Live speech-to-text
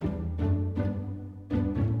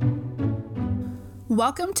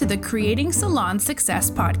Welcome to the Creating Salon Success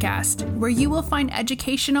podcast, where you will find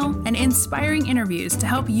educational and inspiring interviews to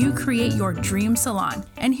help you create your dream salon.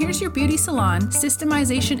 And here's your beauty salon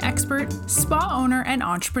systemization expert, spa owner, and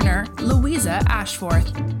entrepreneur, Louisa Ashforth.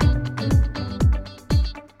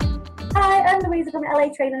 Hi, I'm Louisa from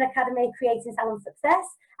LA Training Academy, Creating Salon Success.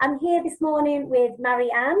 I'm here this morning with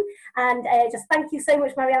Marianne, and just thank you so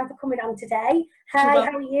much, Marianne, for coming on today. Hi,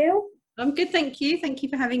 how are you? I'm good, thank you. Thank you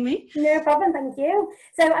for having me. No problem, thank you.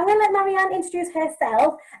 So I'm going to let Marianne introduce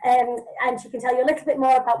herself, and she can tell you a little bit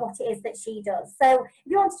more about what it is that she does. So if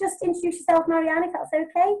you want to just introduce yourself, Marianne, if that's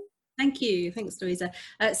okay. Thank you. Thanks, Louisa.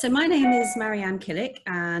 So my name is Marianne Killick,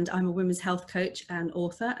 and I'm a women's health coach and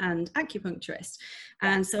author and acupuncturist.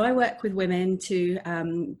 And so I work with women to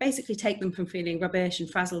basically take them from feeling rubbish and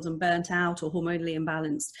frazzled and burnt out or hormonally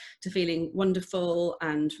imbalanced to feeling wonderful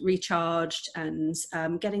and recharged and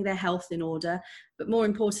getting their health in order. But more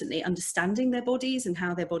importantly, understanding their bodies and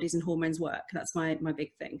how their bodies and hormones work. That's my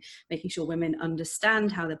big thing, making sure women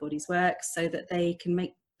understand how their bodies work so that they can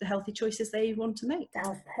make the healthy choices they want to make.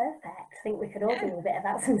 Sounds perfect. I think we could all do a bit of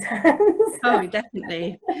that sometimes. Oh,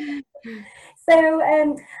 definitely. So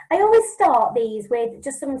I always start these with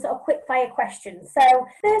just some sort of quick fire questions. So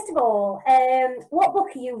first of all, what book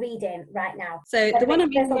are you reading right now? So the one I'm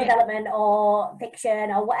reading, personal development or fiction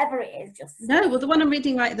or whatever it is, the one I'm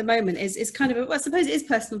reading right at the moment is kind of well, I suppose it is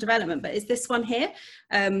personal development, but it's this one here,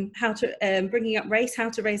 how to bringing up race, how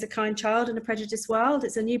to raise a kind child in a prejudiced world.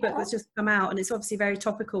 It's a new book that's just come out, and it's obviously very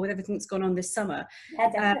topical with everything that's gone on this summer. Yeah,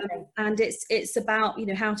 definitely. And it's about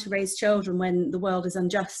how to raise children when the world is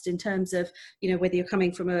unjust in terms of whether you're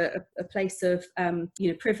coming from a place of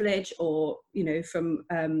privilege or from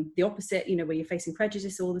the opposite, where you're facing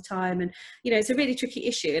prejudice all the time. And it's a really tricky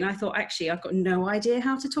issue, and I thought, actually, I've got no idea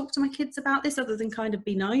how to talk to my kids about this other than kind of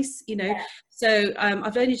be nice. So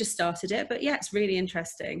I've only just started it, but yeah, it's really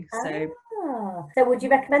interesting. So would you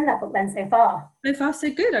recommend that book then so far? So far,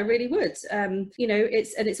 so good. I really would.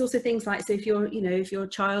 It's also things like, so if your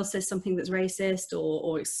child says something that's racist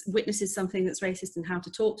or witnesses something that's racist, and how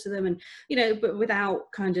to talk to them, and but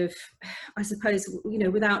without kind of, I suppose,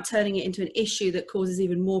 without turning it into an issue that causes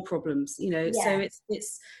even more problems. So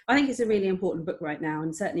it's I think it's a really important book right now,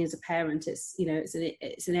 and certainly as a parent, it's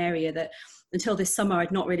an area that until this summer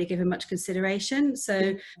I'd not really given much consideration.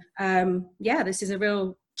 So this is a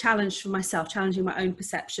real challenge for myself, challenging my own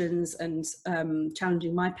perceptions and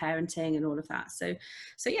challenging my parenting and all of that. So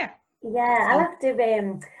yeah. Yeah, I'll have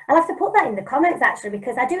to put that in the comments actually,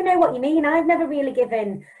 because I do know what you mean. I've never really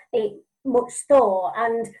given it much thought,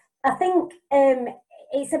 and I think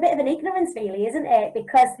it's a bit of an ignorance really, isn't it?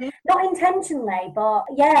 Because not intentionally, but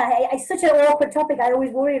it's such an awkward topic. I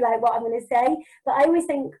always worry like what I'm going to say, but I always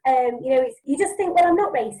think you just think, well, I'm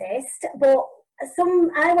not racist, but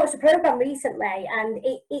I watched a program recently, and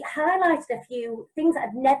it highlighted a few things that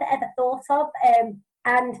I'd never ever thought of.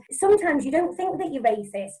 And sometimes you don't think that you're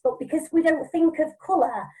racist, but because we don't think of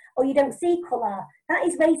colour or you don't see colour, that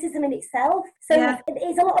is racism in itself. So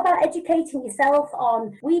it's a lot about educating yourself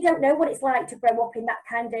on, we don't know what it's like to grow up in that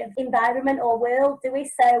kind of environment or world, do we?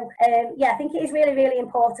 So I think it is really, really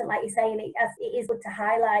important, like you're saying, it is good to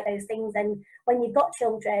highlight those things. And when you've got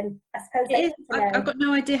children, I suppose I've got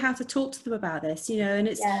no idea how to talk to them about this, and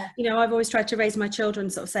it's I've always tried to raise my children,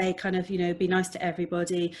 sort of say kind of be nice to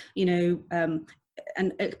everybody,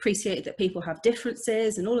 and appreciate that people have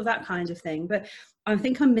differences and all of that kind of thing. But I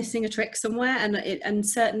think I'm missing a trick somewhere, and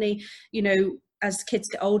certainly as kids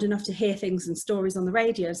get old enough to hear things and stories on the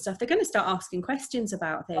radio and stuff, they're going to start asking questions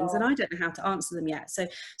about things, and I don't know how to answer them yet. So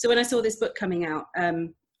when I saw this book coming out,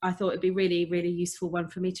 I thought it'd be really, really useful one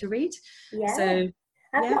for me to read.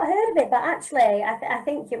 I've not heard of it, but actually, I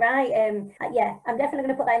think you're right. I'm definitely going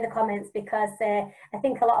to put that in the comments, because I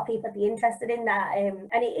think a lot of people would be interested in that. And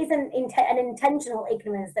it isn't an intentional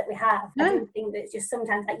ignorance that we have. No. I do think that it's just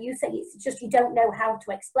sometimes, like you say, it's just you don't know how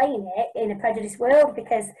to explain it in a prejudiced world,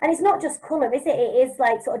 and it's not just colour, is it? It is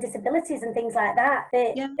like sort of disabilities and things like that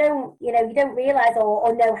you don't realise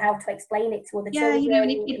or know how to explain it to other children.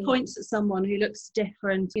 And if you point at someone who looks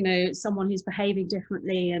different, someone who's behaving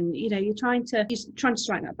differently, and you're trying to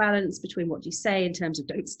strike that balance between what you say in terms of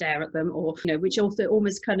don't stare at them, or which also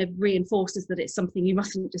almost kind of reinforces that it's something you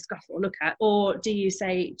mustn't discuss or look at, or do you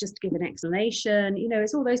say just give an explanation?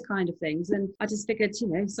 It's all those kind of things, and I just figured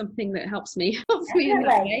something that helps me in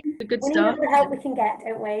that way. A good We need start. all the help we can get,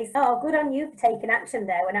 don't we? Oh, good on you for taking action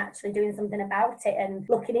there and actually doing something about it and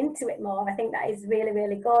looking into it more. I think that is really,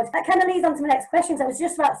 really good. That kind of leads on to my next question. So I was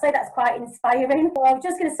just about to say that's quite inspiring. So I was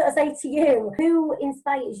just going to sort of say to you, who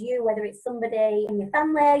inspires you, whether it's somebody in your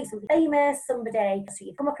family, somebody famous, somebody who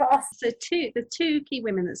you've come across? So the two key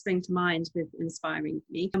women that spring to mind with inspiring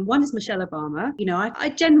me, and one is Michelle Obama. You know, I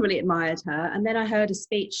generally admired her, and then I heard a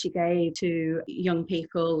speech she gave to young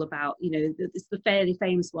people about, you know, it's the fairly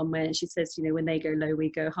famous one where she says, you know, when they go low, we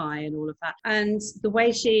go high, and all of that. And the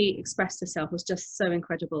way she expressed herself was just so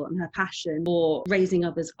incredible, and her passion for raising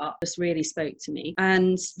others up just really spoke to me.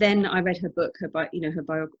 And then I read her book, her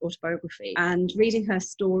autobiography, and reading her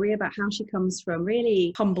story about how she comes from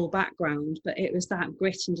really humble background, but it was that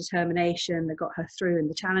grit and determination that got her through, and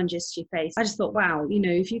the challenges she faced. I just thought, wow, you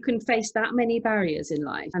know, if you can face that many barriers in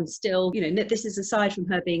life and still, you know, this is aside from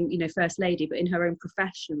her being, you know, first lady, but in her own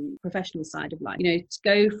professional side of life, you know, to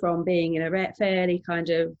go from being in a fairly kind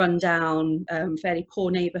of rundown, fairly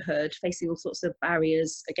poor neighborhood, facing all sorts of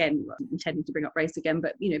barriers, again, intending to bring up race again,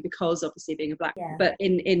 but, you know, because obviously being a black, but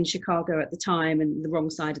in Chicago at the time and the wrong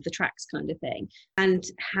side of the tracks kind of thing, and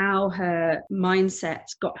how her mindset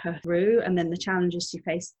got her through, and then the challenges she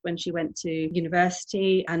faced when she went to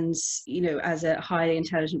university, and, you know, as a highly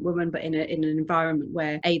intelligent woman, but in an environment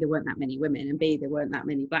where A, there weren't that many women, and B, there weren't that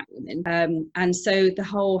many black women, and so the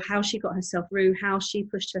whole how she got herself through, how she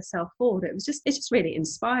pushed herself forward, it's just really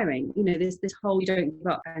inspiring. You know, there's this whole, you don't give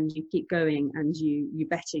up and you keep going and you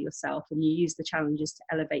better yourself and you use the challenges to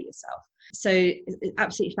elevate yourself. So it's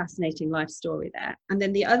absolutely fascinating life story there. And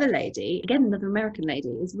then the other lady, again another American lady,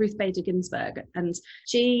 is Ruth Bader Ginsburg, and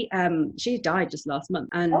she died just last month.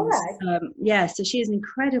 And so she's an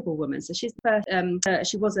incredible woman. So she's the first,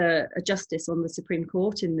 she was a justice on the Supreme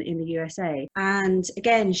Court in the USA, and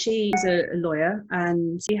again she's a lawyer,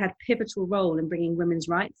 and she had a pivotal role in bringing women's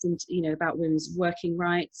rights and, you know, about women's working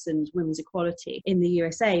rights and women's equality in the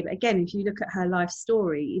USA. But again, if you look at her life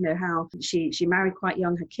story, you know, how she married quite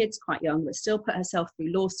young, her kids quite young, but still put herself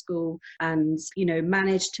through law school, and, you know,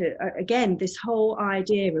 managed to, again, this whole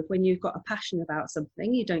idea of when you've got a passion about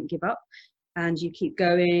something, you don't give up and you keep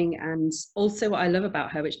going. And also what I love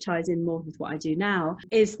about her, which ties in more with what I do now,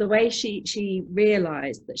 is the way she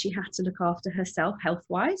realized that she had to look after herself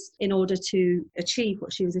health-wise in order to achieve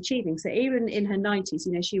what she was achieving. So even in her 90s,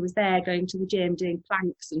 you know, she was there going to the gym, doing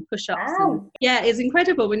planks and push-ups. Wow. And yeah, it's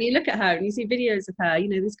incredible when you look at her and you see videos of her, you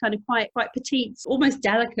know, this kind of quite petite, almost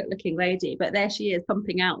delicate looking lady, but there she is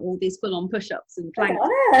pumping out all these full-on push-ups and planks.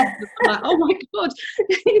 I'm like, oh my God.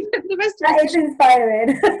 The rest of that is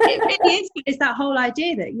inspiring. it is. It's that whole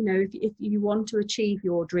idea that, you know, if you want to achieve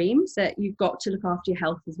your dreams, that you've got to look after your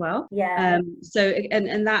health as well. Yeah. So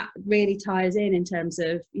and that really ties in terms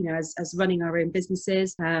of, you know, as running our own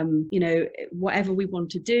businesses, you know, whatever we want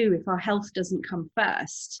to do, if our health doesn't come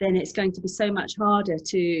first, then it's going to be so much harder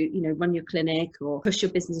to, you know, run your clinic or push your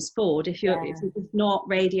business forward if you're not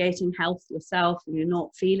radiating health yourself and you're not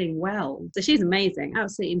feeling well. So she's amazing,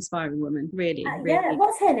 absolutely inspiring woman, really. Yeah.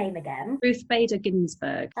 What's her name again? Ruth Bader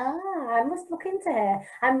Ginsburg. I must look into her.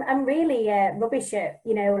 I'm really rubbish at,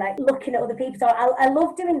 you know, like looking at other people. So I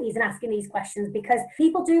love doing these and asking these questions, because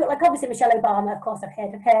people do, like obviously Michelle Obama, of course I've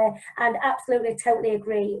heard of her, and absolutely totally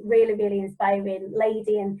agree, really, really inspiring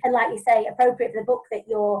lady, and like you say, appropriate for the book that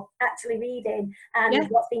you're actually reading and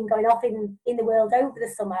what's been going off in the world over the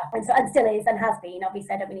summer, and still is and has been.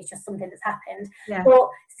 Obviously I don't mean it's just something that's happened, but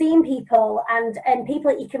seeing people and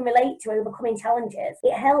people that you can relate to overcoming challenges,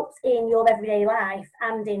 it helps in your everyday life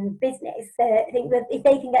and in business. I think that if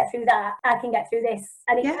they can get through that, I can get through this,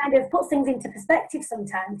 and it kind of puts things into perspective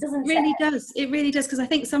sometimes, doesn't it? It really does, because I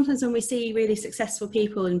think sometimes when we see really successful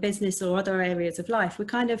people in business or other areas of life, we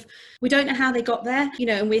don't know how they got there, you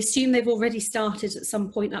know, and we assume they've already started at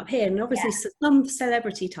some point up here. And obviously some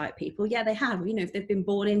celebrity type people, they have, you know, if they've been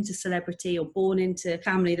born into celebrity or born into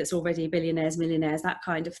family that's already billionaires, millionaires, that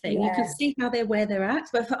kind of thing, you can see how where they're at.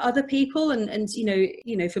 But for other people and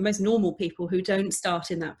you know, for most normal people who don't start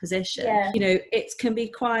in that position, you know, it can be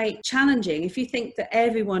quite challenging if you think that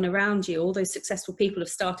everyone around you, all those successful people, have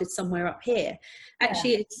started somewhere up here.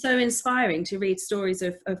 Actually, it's so inspiring to read stories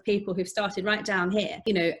of people who've started right down here,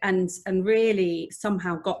 you know, and really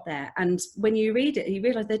somehow got there. And when you read it, you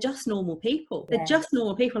realize they're just normal people. They're just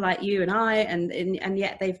normal people like you and I, and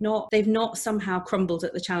yet they've not somehow crumbled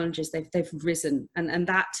at the challenges. They've risen, and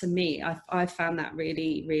that, to me, I found that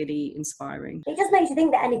really, really inspiring. It just makes you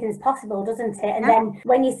think that anything's possible, doesn't it? And then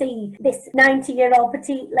when you see this 90-year-old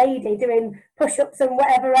petite lady doing push-ups and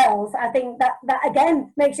whatever else, I think that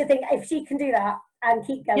again makes you think, if she can do that, and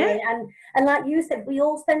keep going. Yeah. And like you said, we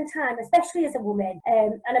all spend time, especially as a woman,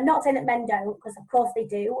 and I'm not saying that men don't, because of course they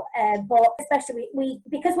do, but especially we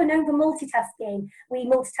because we're known for multitasking, we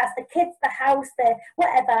multitask the kids, the house, the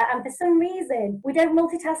whatever, and for some reason we don't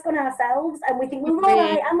multitask on ourselves, and we think, well, all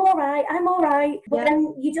right, I'm all right, but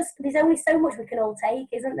then there's only so much we can all take,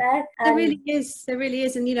 isn't there? There really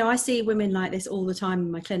is. And you know, I see women like this all the time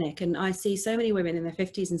in my clinic, and I see so many women in their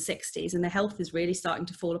 50s and 60s, and their health is really starting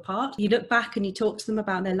to fall apart. You look back and you talk to them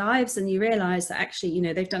about their lives, and you realize that actually, you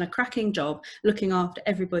know, they've done a cracking job looking after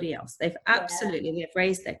everybody else. They've they've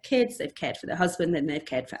raised their kids, they've cared for their husband, then they've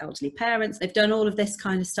cared for elderly parents, they've done all of this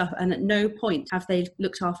kind of stuff, and at no point have they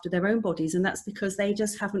looked after their own bodies. And that's because they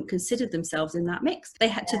just haven't considered themselves in that mix. They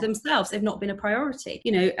had to themselves, they've not been a priority,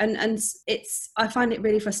 you know. And I find it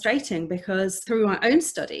really frustrating, because through my own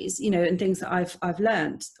studies, you know, and things that I've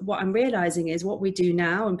learned, what I'm realizing is what we do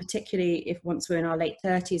now, and particularly if once we're in our late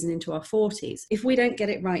 30s and into our 40s, if we don't get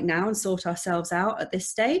it right now and sort ourselves out at this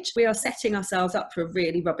stage, we are setting ourselves up for a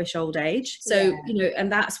really rubbish old age. So you know,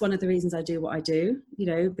 and that's one of the reasons I do what I do, you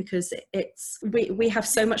know, because we have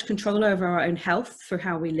so much control over our own health for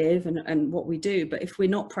how we live and what we do. But if we're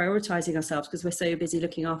not prioritizing ourselves because we're so busy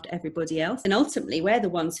looking after everybody else, and ultimately we're the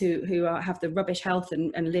ones who have the rubbish health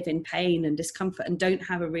and live in pain and discomfort and don't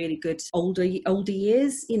have a really good older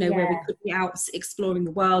years, you know, where we could be out exploring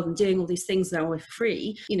the world and doing all these things now we're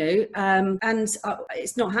free, you know, and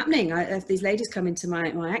it's not happening. If these ladies come into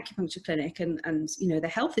my acupuncture clinic and you know, their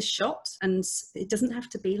health is shot, and it doesn't have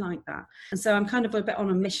to be like that. And so I'm kind of a bit on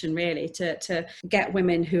a mission really to get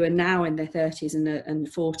women who are now in their 30s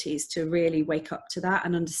and 40s to really wake up to that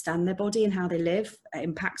and understand their body and how they live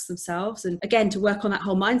impacts themselves, and again to work on that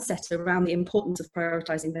whole mindset around the importance of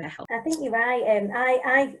prioritizing their health. I think you're right.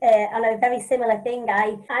 I on a very similar thing,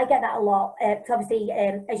 I get that a lot. So obviously,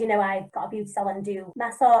 as you know, I've got a beauty salon and do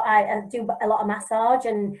massage. I do a lot of massage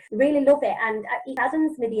and really love it. And it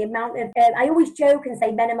saddens me the amount of. I always joke and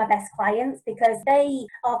say men are my best clients, because they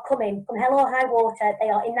are coming from hell or high water. They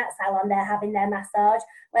are in that salon, they're having their massage.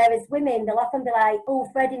 Whereas women, they'll often be like, oh,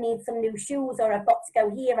 Freddie needs some new shoes, or I've got to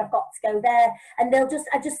go here, I've got to go there. And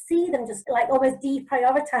I just see them just like almost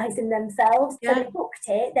deprioritizing themselves. So they booked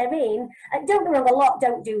it, they're in. And don't get me wrong, a lot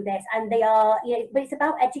don't do this, and they are, you know, but it's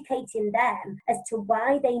about educating them as to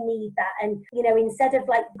why they need that. And, you know, instead of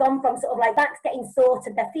like gone from sort of like that's getting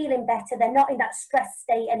sorted, they're feeling better, they're not in that stress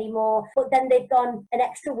state anymore, but then they've gone an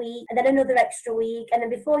extra week and then another extra week, and then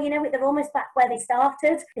before you know it, they're almost back where they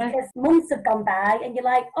started, because months have gone by and you're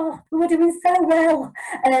like, oh, we were doing so well.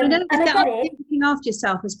 And I get it. Looking after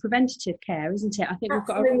yourself is preventative care, isn't it? I think we've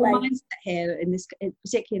got a real mindset here in this,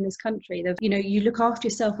 particularly in this country, that, you know, you look after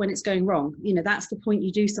yourself when it's going wrong. You know, that's the point.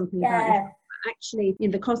 You do something about it. Actually, you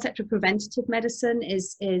know, the concept of preventative medicine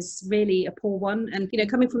is really a poor one. And, you know,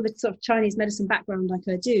 coming from the sort of Chinese medicine background like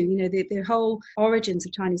I do, you know, the whole origins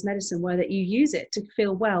of Chinese medicine were that you use it to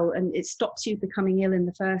feel well, and it stops you becoming ill in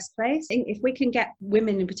the first place. I think if we can get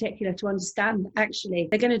women in particular to understand that actually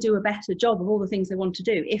they're going to do a better job of all the things they want to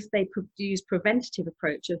do if they use preventative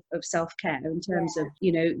approach of self-care in terms of,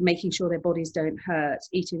 you know, making sure their bodies don't hurt,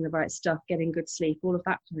 eating the right stuff, getting good sleep, all of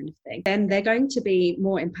that kind of thing, then they're going to be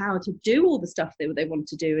more empowered to do all the stuff they want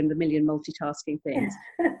to do, and the million multitasking things.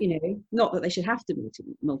 You know, not that they should have to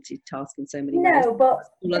multitask in so many ways. No, but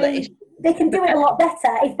they can do it a lot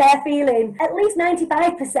better if they're feeling at least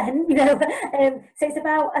 95%, you know. So it's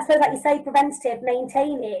about, I suppose, like you say, preventative,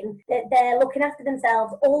 maintaining that they're looking after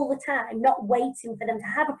themselves all the time, not waiting for them to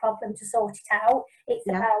have a problem to sort it out. It's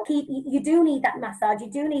about you do need that massage,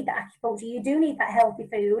 you do need that acupuncture, you do need that healthy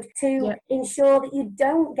food to ensure that you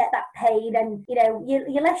don't get that pain, and, you know,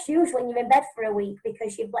 you're less used when you're in bed for a week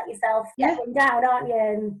because you've let yourself get down, aren't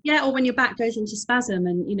you? Or when your back goes into spasm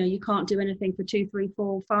and, you know, you can't do anything for 2, 3,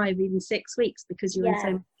 4, 5, even 6 weeks because you're in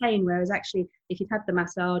so much pain. Whereas actually, if you've had the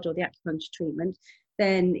massage or the acupuncture treatment,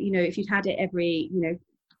 then, you know, if you'd had it every, you know,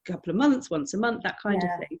 couple of months, once a month, that kind of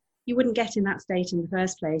thing, you wouldn't get in that state in the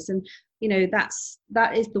first place. And, you know,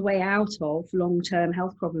 that is the way out of long-term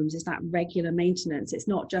health problems, is that regular maintenance. It's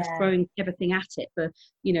not just throwing everything at it for,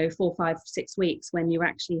 you know, 4, 5, 6 weeks when you're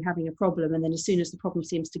actually having a problem, and then as soon as the problem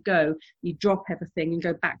seems to go, you drop everything and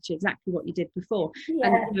go back to exactly what you did before.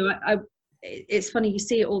 And, you know, it's funny, you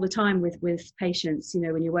see it all the time with patients, you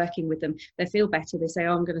know, when you're working with them, they feel better, they say,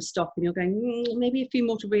 oh, I'm going to stop, and you're going, maybe a few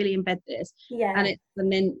more to really embed this. And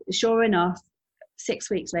then sure enough,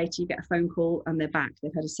 6 weeks later you get a phone call and they're back,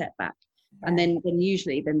 they've had a setback. And then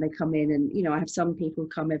usually they come in, and, you know, I have some people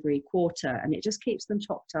come every quarter, and it just keeps them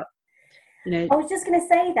topped up. You know, I was just going to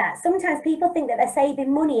say that sometimes people think that they're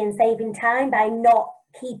saving money and saving time by not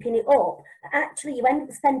keeping it up, actually you end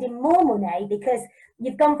up spending more money because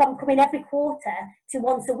you've gone from coming every quarter to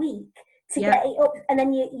once a week to get it up, and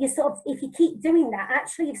then you sort of, if you keep doing that,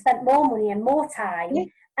 actually you've spent more money and more time,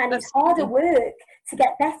 and it's harder work to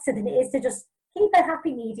get better than it is to just keep a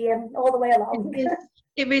happy medium all the way along.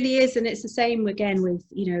 It really is, and it's the same again with,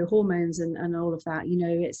 you know, hormones and all of that. You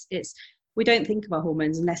know, it's we don't think of our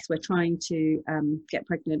hormones unless we're trying to get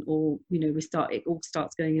pregnant, or, you know, it all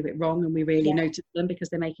starts going a bit wrong and we really notice them because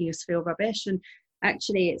they're making us feel rubbish. And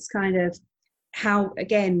actually it's kind of how,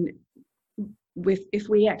 again, if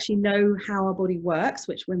we actually know how our body works,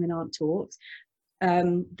 which women aren't taught,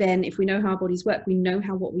 then if we know how our bodies work, we know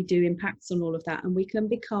how what we do impacts on all of that, and we can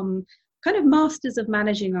become kind of masters of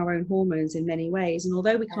managing our own hormones in many ways. And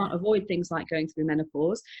although we can't avoid things like going through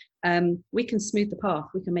menopause, we can smooth the path,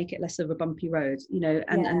 we can make it less of a bumpy road, you know,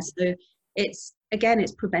 and so it's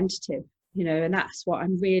preventative, you know, and that's what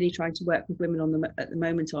I'm really trying to work with women on at the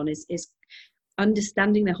moment on is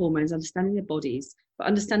understanding their hormones, understanding their bodies, but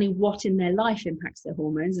understanding what in their life impacts their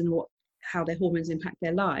hormones and how their hormones impact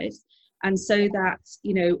their lives. And so that,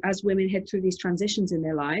 you know, as women head through these transitions in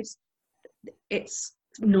their lives, it's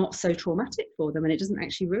not so traumatic for them and it doesn't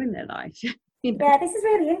actually ruin their life. You know? Yeah, this is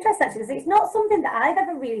really interesting actually, because it's not something that I've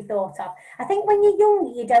ever really thought of. I think when you're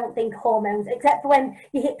young, you don't think hormones, except for when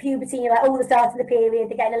you hit puberty and you're like, oh, the start of the period,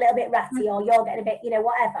 they're getting a little bit ratty, or you're getting a bit, you know,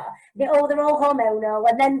 whatever. They're all hormonal.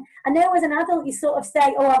 And then I know as an adult, you sort of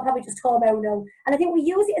say, oh, I'm probably just hormonal. And I think we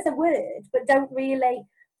use it as a word, but don't really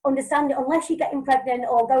understand it unless you're getting pregnant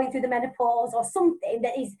or going through the menopause or something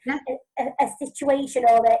that is a situation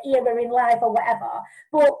or an era in life or whatever.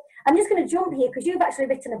 But I'm just going to jump here because you've actually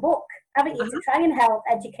written a book, haven't you, to try and help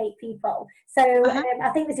educate people. So I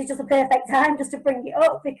think this is just a perfect time just to bring it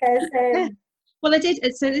up because... Well, I did.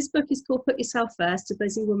 So this book is called Put Yourself First, A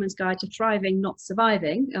Busy Woman's Guide to Thriving, Not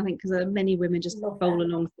Surviving. I think because many women just roll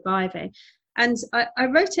along surviving. And I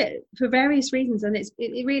wrote it for various reasons, and it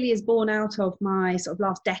really is born out of my sort of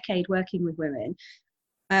last decade working with women,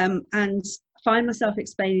 and find myself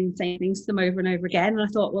explaining the same things to them over and over again. And I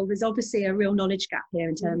thought, well, there's obviously a real knowledge gap here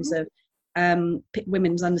in terms of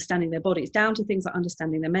women's understanding their bodies, down to things like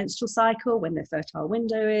understanding their menstrual cycle, when their fertile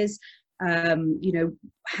window is, you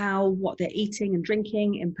know, what they're eating and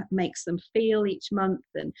drinking makes them feel each month,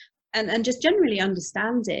 and just generally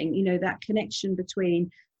understanding, you know, that connection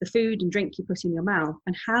between the food and drink you put in your mouth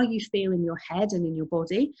and how you feel in your head and in your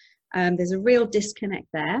body. There's a real disconnect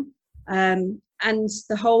there. And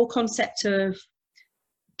the whole concept of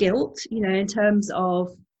guilt, you know, in terms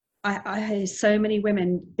of, I hear so many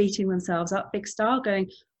women beating themselves up big style, going,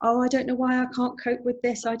 oh, I don't know why I can't cope with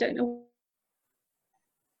this. I don't know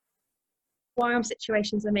why I'm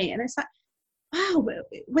situations are me. And it's like, wow,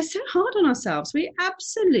 we're so hard on ourselves. We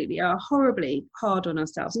absolutely are horribly hard on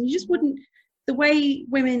ourselves. And you just wouldn't, the way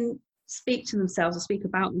women speak to themselves or speak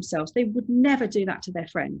about themselves, they would never do that to their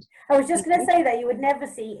friend. I was just going to say that you would never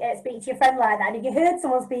speak to your friend like that. And if you heard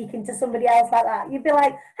someone speaking to somebody else like that, you'd be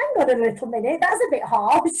like, hang on a little minute, that's a bit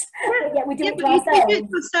harsh. Yeah, we do it to ourselves. We do it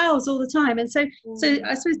to ourselves all the time. And so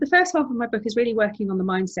I suppose the first half of my book is really working on the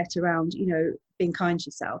mindset around, you know, being kind to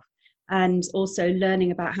yourself, and also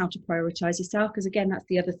learning about how to prioritize yourself. Because again, that's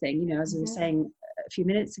the other thing, you know, as I was saying a few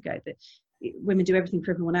minutes ago, that women do everything for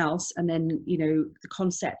everyone else, and then, you know, the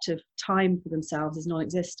concept of time for themselves is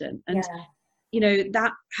non-existent. And you know,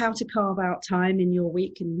 that how to carve out time in your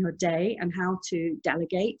week and your day, and how to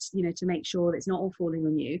delegate, you know, to make sure that it's not all falling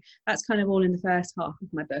on you. That's kind of all in the first half of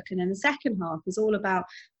my book. And then the second half is all about,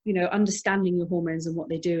 you know, understanding your hormones and what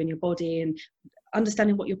they do in your body, and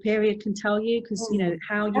understanding what your period can tell you, because you know,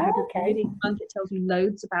 how you have a period each month, it tells you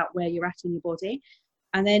loads about where you're at in your body.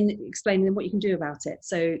 And then explaining what you can do about it.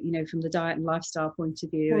 So, you know, from the diet and lifestyle point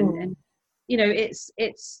of view, and you know, it's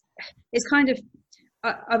kind of,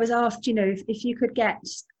 I was asked, you know, if you could get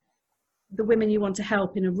the women you want to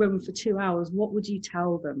help in a room for 2 hours, what would you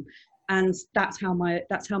tell them? And that's how my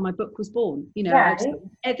book was born. You know,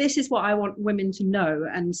 this is what I want women to know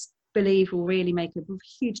and believe will really make a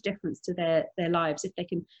huge difference to their lives if they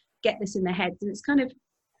can get this in their heads. And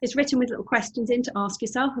it's written with little questions in to ask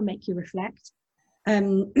yourself and make you reflect.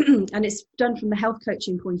 And it's done from the health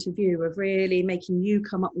coaching point of view of really making you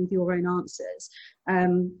come up with your own answers,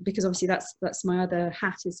 because obviously that's my other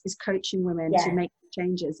hat is coaching women to make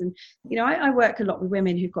changes. And you know, I work a lot with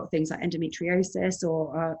women who've got things like endometriosis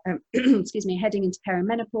or excuse me, heading into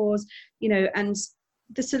perimenopause, you know, and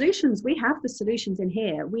the solutions, we have the solutions in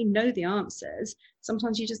here, we know the answers.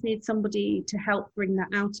 Sometimes you just need somebody to help bring that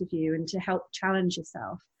out of you and to help challenge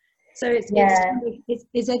yourself. So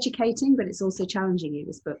it's educating, but it's also challenging you,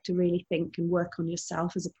 this book, to really think and work on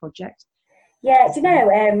yourself as a project. Yeah, do you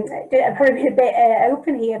know, I'm probably a bit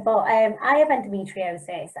open here, but I have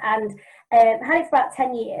endometriosis and had it for about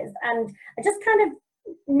 10 years. And I just kind of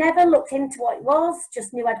never looked into what it was,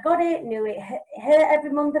 just knew I'd got it, knew it hurt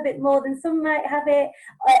every month a bit more than some might have it.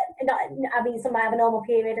 I mean, some might have a normal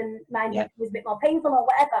period and mine was a bit more painful or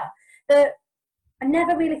whatever. But I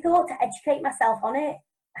never really thought to educate myself on it.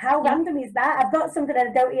 How random is that? I've got something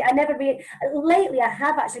that I never really, lately I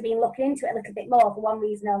have actually been looking into it a little bit more for one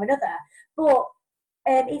reason or another. But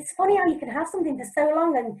it's funny how you can have something for so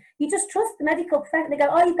long and you just trust the medical profession. They go,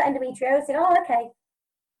 oh, you've got endometriosis. Oh, okay.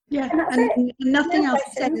 Yeah, and nothing else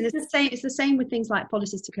is said. And it's the same with things like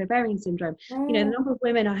polycystic ovarian syndrome. You know, the number of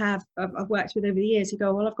women I've worked with over the years who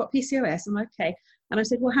go, well, I've got PCOS. I'm okay. And I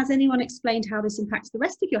said, well, has anyone explained how this impacts the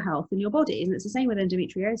rest of your health and your body? And it's the same with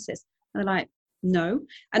endometriosis. And they're like, no.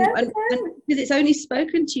 And because it's only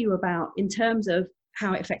spoken to you about in terms of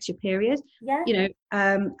how it affects your period, you know,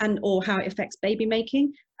 and or how it affects baby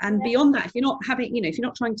making. And beyond that, if you're not having, you know, if you're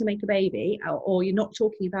not trying to make a baby or you're not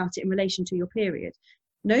talking about it in relation to your period,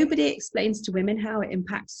 nobody explains to women how it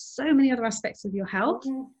impacts so many other aspects of your health.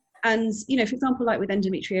 And, you know, for example, like with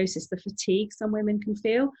endometriosis, the fatigue some women can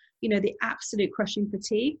feel, you know, the absolute crushing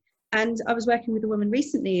fatigue. And I was working with a woman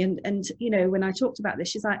recently and you know, when I talked about this,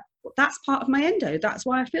 she's like, well, that's part of my endo. That's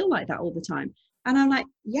why I feel like that all the time. And I'm like,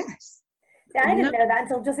 yes. Yeah, I didn't know that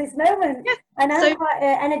until just this moment. And I'm quite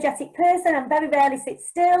an energetic person. I'm very rarely sit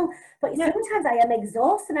still. But sometimes I am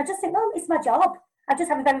exhausted. And I just think, well, it's my job. I just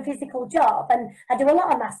have a very physical job. And I do a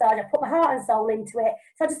lot of massage. I put my heart and soul into it.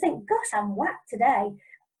 So I just think, gosh, I'm whacked today.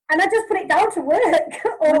 And I just put it down to work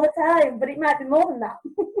all the time, but it might be more than that.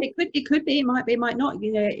 It could be, it might be, it might not.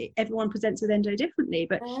 You know, everyone presents with endo differently,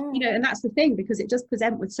 but you know, and that's the thing, because it does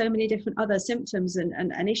present with so many different other symptoms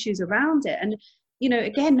and issues around it. And you know,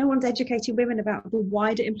 again, no one's educating women about the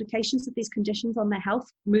wider implications of these conditions on their health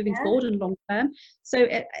moving forward and long term. So,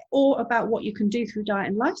 or about what you can do through diet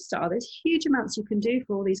and lifestyle. There's huge amounts you can do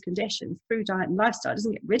for all these conditions through diet and lifestyle. It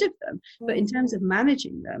doesn't get rid of them, but in terms of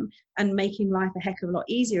managing them and making life a heck of a lot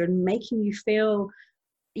easier and making you feel,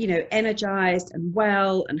 you know, energized and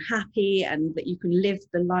well and happy, and that you can live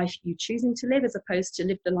the life you're choosing to live, as opposed to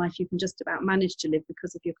live the life you can just about manage to live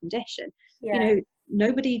because of your condition. You know,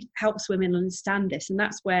 nobody helps women understand this, and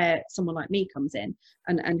that's where someone like me comes in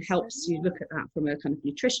and helps you look at that from a kind of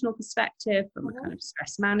nutritional perspective, from a kind of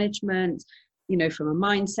stress management, you know, from a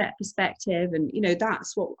mindset perspective. And you know,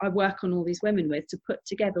 that's what I work on all these women with, to put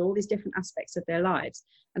together all these different aspects of their lives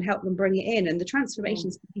and help them bring it in, and the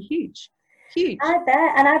transformations can be huge. I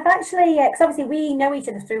bet. And I've actually, because obviously we know each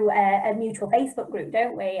other through a mutual Facebook group,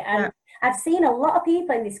 don't we? And I've seen a lot of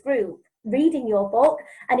people in this group reading your book,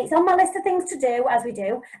 and it's on my list of things to do, as we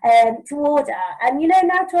do, to order. And you know,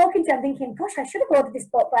 now talking to you, I'm thinking, gosh, I should have ordered this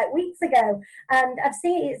book like weeks ago. And I've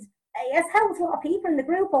seen it has helped a lot of people in the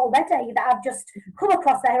group already that I've just come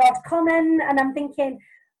across their odd comment, and I'm thinking,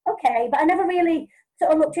 okay, but I never really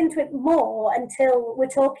sort of looked into it more until we're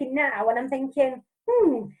talking now, and I'm thinking,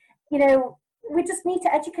 you know, we just need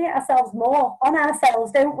to educate ourselves more on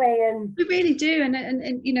ourselves, don't we? And we really do.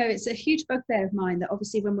 And you know, it's a huge bugbear of mine that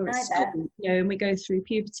obviously when we're at school, you know, and we go through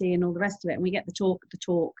puberty and all the rest of it, and we get the talk,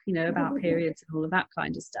 you know, about periods and all of that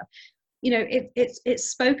kind of stuff. You know,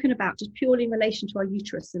 it's spoken about just purely in relation to our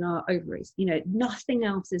uterus and our ovaries. You know, nothing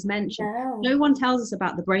else is mentioned. No one tells us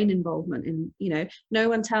about the brain involvement, and you know, no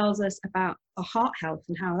one tells us about our heart health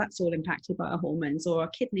and how that's all impacted by our hormones, or our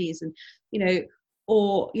kidneys, and you know,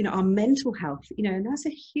 or you know, our mental health. You know, and that's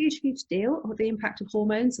a huge deal, or the impact of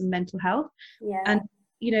hormones and mental health. And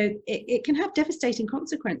you know, it can have devastating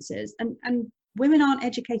consequences, and women aren't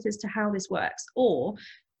educated as to how this works, or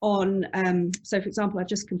on so for example, I've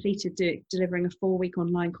just completed delivering a 4-week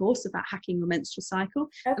online course about hacking your menstrual cycle,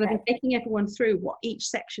 and I've been taking everyone through what each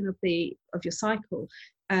section of your cycle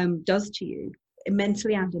does to you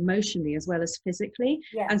mentally and emotionally, as well as physically.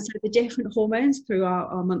 And so the different hormones through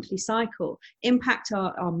our monthly cycle impact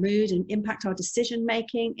our mood, and impact our decision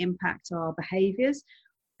making, impact our behaviors.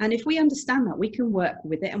 And if we understand that, we can work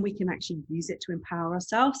with it, and we can actually use it to empower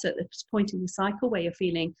ourselves. So at this point in the cycle where you're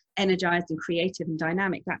feeling energized and creative and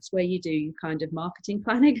dynamic, that's where you do your kind of marketing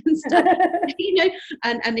planning and stuff. You know,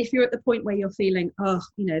 and if you're at the point where you're feeling, oh,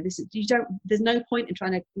 you know, there's no point in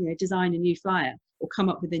trying to, you know, design a new flyer or come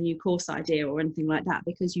up with a new course idea or anything like that,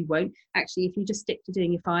 because you won't. Actually, if you just stick to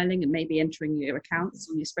doing your filing and maybe entering your accounts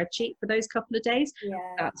on your spreadsheet for those couple of days,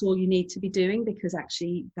 that's all you need to be doing, because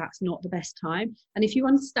actually that's not the best time. And if you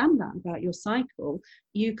understand that about your cycle,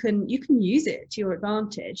 you can use it to your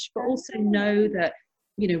advantage, but also know that,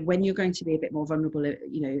 you know, when you're going to be a bit more vulnerable,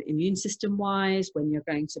 you know, immune system wise, when you're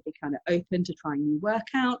going to be kind of open to trying new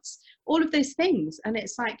workouts, all of those things. And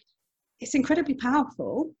it's like, it's incredibly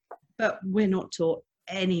powerful, but we're not taught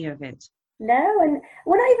any of it. No, and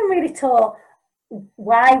we're not even really taught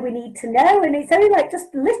why we need to know. And it's only like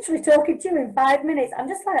just literally talking to you in 5 minutes. I'm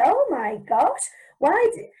just like, oh my gosh,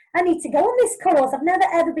 I need to go on this course. I've never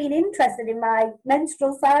ever been interested in my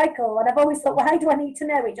menstrual cycle. And I've always thought, why do I need to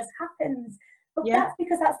know? It just happens. But that's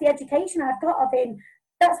because that's the education I've got of in,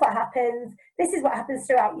 that's what happens. This is what happens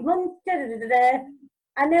throughout your month.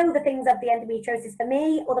 I know the things of the endometriosis for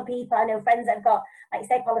me, other people, I know friends that have got, like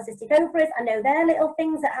say, polycystic ovaries, I know their little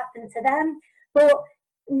things that happen to them, but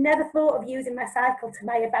never thought of using my cycle to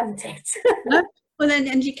my advantage. No. Well, then,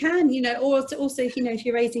 and you can, or also, if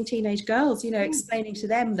you're raising teenage girls, explaining to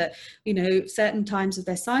them that, certain times of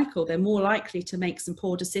their cycle, they're more likely to make some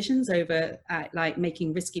poor decisions over like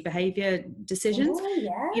making risky behavior decisions,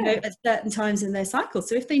 at certain times in their cycle.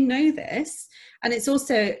 So if they know this, and it's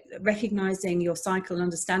also recognizing your cycle and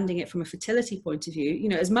understanding it from a fertility point of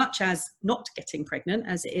view, as much as not getting pregnant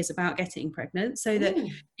as it is about getting pregnant, so that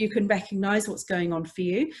you can recognize what's going on for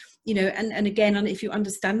you, and again, if you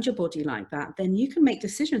understand your body like that, then you can make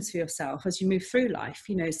decisions for yourself as you move through life,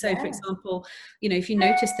 so for example, if you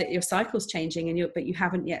notice that your cycle's changing but you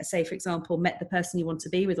haven't yet, say for example, met the person you want to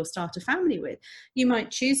be with or start a family with, you might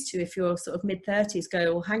choose to, if you're sort of mid-30s,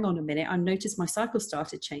 go, well, hang on a minute, I noticed my cycle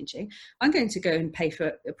started changing, I'm going to go and pay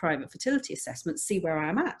for a private fertility assessment, see where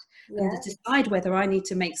I'm at, and decide whether I need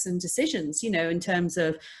to make some decisions, in terms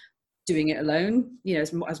of doing it alone,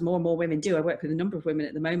 as more and more women do. I work with a number of women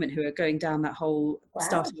at the moment who are going down that whole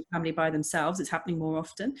starting a family by themselves. It's happening more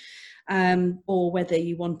often. Or whether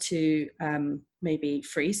you want to maybe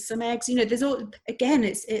freeze some eggs. There's all, again,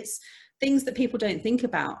 it's things that people don't think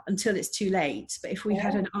about until it's too late. But if we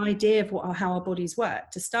had an idea of how our bodies work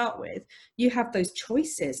to start with, you have those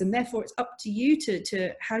choices, and therefore it's up to you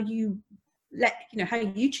to how you how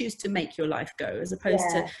you choose to make your life go, as opposed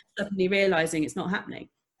to suddenly realizing it's not happening.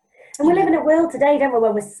 And we live in a world today, don't we,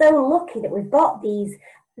 where we're so lucky that we've got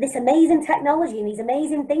this amazing technology and these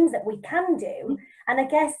amazing things that we can do. And I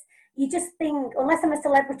guess you just think, unless I'm a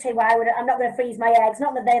celebrity, I'm not going to freeze my eggs.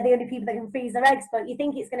 Not that they're the only people that can freeze their eggs, but you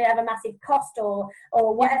think it's going to have a massive cost or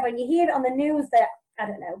whatever. And you hear it on the news that, I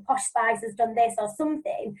don't know, Posh Spice has done this or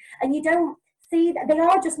something, and you don't see that they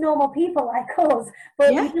are just normal people like us,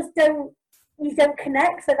 but you just don't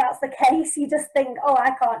connect that that's the case. You just think, oh,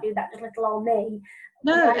 I can't do that, just little old me.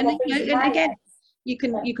 No, and again, you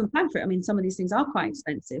can plan for it. I mean, some of these things are quite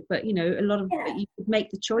expensive, but a lot of it, you could make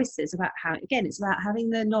the choices about how. Again, it's about having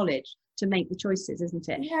the knowledge to make the choices, isn't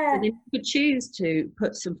it? Yeah. And if you could choose to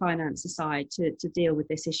put some finance aside to deal with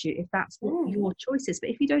this issue, if that's what your choice is. But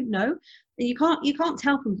if you don't know, then you can't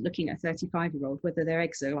tell from looking at a 35-year-old whether their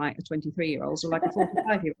eggs are like a 23-year-old or like a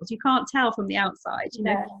 45-year-old. You can't tell from the outside,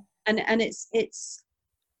 and it's.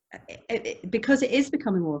 Because it is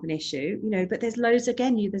becoming more of an issue, but there's loads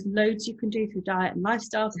you can do through diet and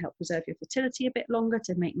lifestyle to help preserve your fertility a bit longer,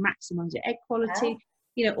 to maximize your egg quality,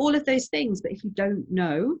 all of those things. But if you don't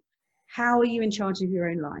know, how are you in charge of your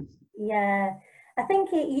own life? I think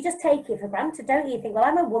you just take it for granted, don't you? You think, well,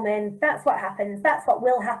 I'm a woman, that's what happens, that's what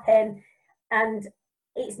will happen, and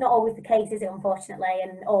it's not always the case, is it, unfortunately?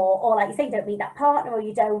 And or like you say, you don't meet that partner, or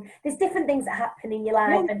you don't. There's different things that happen in your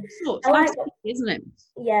life, and I like isn't it?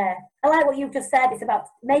 I like what you've just said. It's about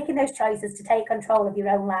making those choices to take control of your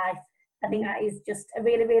own life. I think that is just a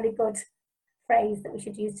really, really good phrase that we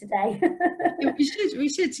should use today. we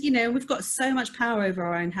should we've got so much power over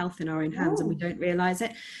our own health in our own hands, and we don't realize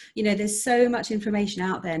it. There's so much information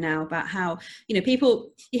out there now about how you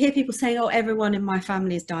hear people saying, oh, everyone in my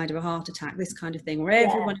family has died of a heart attack, this kind of thing, or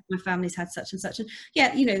everyone in my family's had such and such. And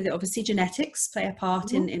obviously genetics play a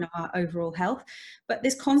part in our overall health, but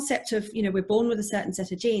this concept of we're born with a certain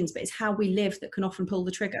set of genes, but it's how we live that can often pull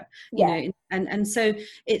the trigger. And so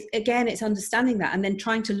it's understanding that, and then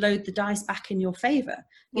trying to load the dice back in your favor.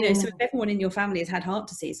 So if everyone in your family has had heart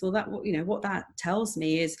disease, well, that what that tells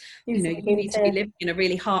me is you need to be living in a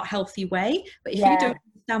really healthy way. But if you don't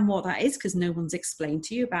understand what that is, because no one's explained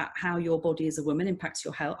to you about how your body as a woman impacts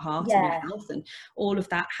your heart and your health and all of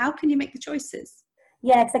that, how can you make the choices?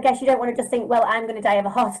 Because I guess you don't want to just think, well, I'm going to die of a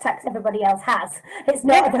heart attack because everybody else has. It's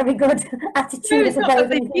not a very good attitude.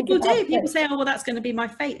 People do. People say, oh, well, that's going to be my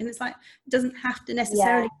fate. And it's like, it doesn't have to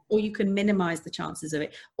necessarily, or you can minimize the chances of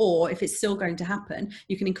it. Or if it's still going to happen,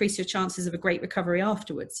 you can increase your chances of a great recovery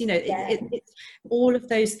afterwards. It's all of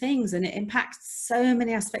those things, and it impacts so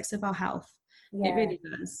many aspects of our health. It really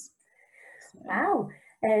does. Wow.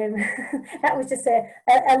 That was just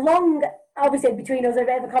a long obviously between us a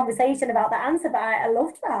bit of a conversation about that answer, but I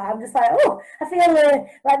loved that. I'm just like, oh, I feel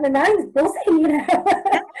like my mind's buzzing, you know.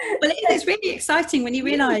 Well, it's really exciting when you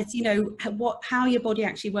realise, you know, how your body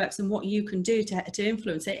actually works and what you can do to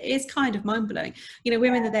influence it. It is kind of mind blowing. You know,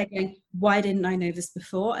 women are there going, why didn't I know this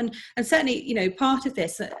before? And certainly, you know, part of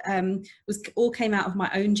this came out of my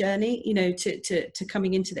own journey, you know, to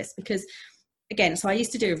coming into this, because again, so I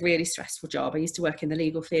used to do a really stressful job. I used to work in the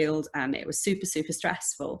legal field, and it was super, super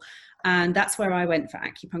stressful. And that's where I went for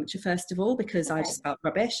acupuncture first of all, because I just felt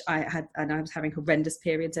rubbish. I was having horrendous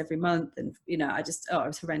periods every month, and you know, it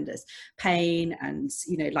was horrendous pain, and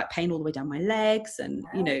you know, like pain all the way down my legs, and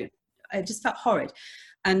you know, I just felt horrid.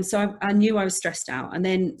 And so I knew I was stressed out. And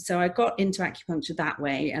then, so I got into acupuncture that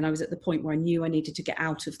way. And I was at the point where I knew I needed to get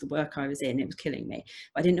out of the work I was in. It was killing me.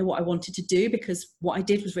 But I didn't know what I wanted to do, because what I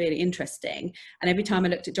did was really interesting. And every time I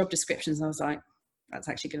looked at job descriptions, I was like, that's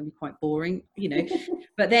actually going to be quite boring, you know.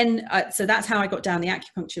 But then, so that's how I got down the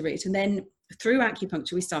acupuncture route. And then through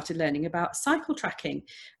acupuncture, we started learning about cycle tracking.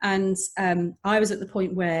 And I was at the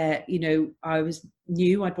point where, you know,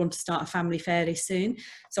 knew I'd want to start a family fairly soon.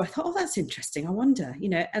 So I thought, oh, that's interesting. I wonder, you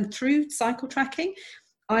know, and through cycle tracking,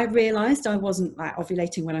 I realised I wasn't like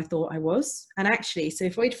ovulating when I thought I was. And actually, so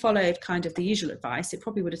if we'd followed kind of the usual advice, it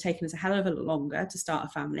probably would have taken us a hell of a lot longer to start a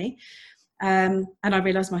family. And I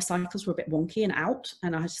realised my cycles were a bit wonky and out.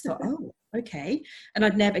 And I just thought, oh, okay. And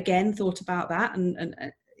I'd never again thought about that.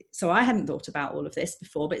 And so I hadn't thought about all of this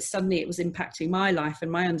before, but suddenly it was impacting my life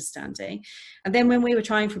and my understanding. And then when we were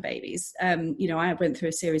trying for babies, you know, I went through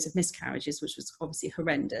a series of miscarriages, which was obviously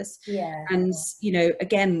horrendous. Yeah. And, you know,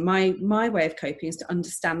 again, my way of coping is to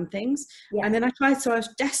understand things. Yeah. And then I was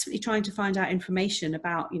desperately trying to find out information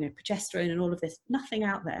about, you know, progesterone and all of this, nothing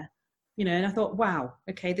out there, you know, and I thought, wow,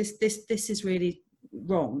 okay, this is really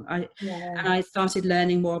wrong. And I started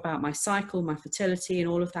learning more about my cycle, my fertility and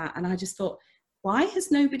all of that. And I just thought, why has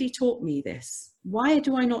nobody taught me this? Why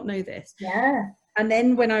do I not know this? Yeah. And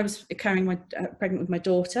then when I was pregnant with my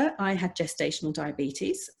daughter, I had gestational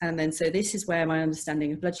diabetes. And then, so this is where my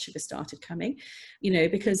understanding of blood sugar started coming, you know,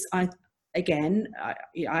 because I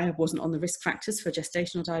wasn't on the risk factors for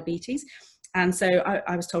gestational diabetes. And so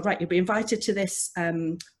I was told, right, you'll be invited to this,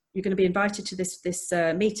 you're going to be invited to this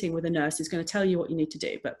meeting with a nurse who's going to tell you what you need to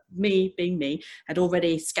do. But me, being me, had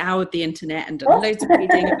already scoured the internet and done loads of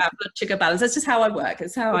reading about blood sugar balance. That's just how I work.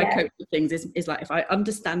 That's how I cope with things, is like, if I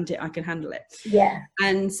understand it, I can handle it. Yeah.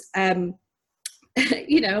 And,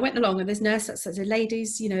 you know, I went along and this nurse that said,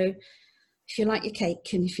 ladies, you know, if you like your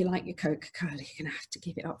cake and if you like your Coca-Cola, you're going to have to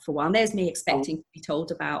give it up for a while. And there's me expecting to be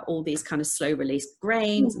told about all these kind of slow release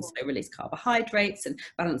grains and slow release carbohydrates and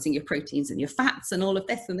balancing your proteins and your fats and all of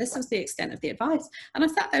this. And this was the extent of the advice. And I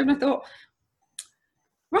sat there and I thought,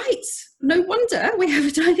 right, no wonder we have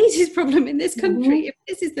a diabetes problem in this country if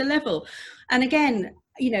this is the level. And again,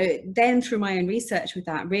 you know, then through my own research with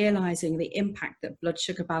that, realizing the impact that blood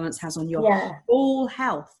sugar balance has on your whole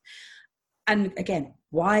health. And again,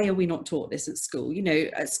 why are we not taught this at school? You know,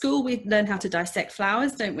 at school we learn how to dissect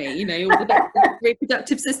flowers, don't we? You know, all the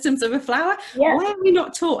reproductive systems of a flower. Yeah. Why are we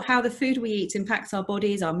not taught how the food we eat impacts our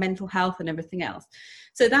bodies, our mental health and everything else?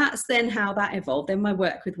 So that's then how that evolved. Then my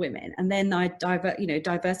work with women. And then I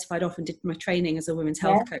diversified off and did my training as a women's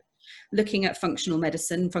health coach, looking at functional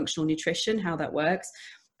medicine, functional nutrition, how that works.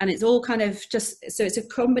 And it's all kind of just, so it's a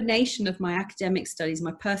combination of my academic studies,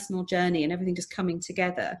 my personal journey and everything just coming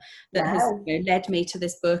together that has led me to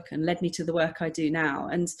this book and led me to the work I do now.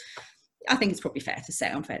 And I think it's probably fair to say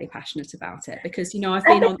I'm fairly passionate about it because, you know, I've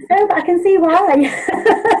been I can see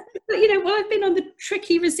why. But, you know, well, I've been on the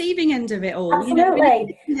tricky receiving end of it all. Absolutely. You know, when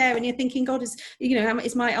you're there and you're thinking, God,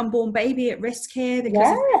 is my unborn baby at risk here?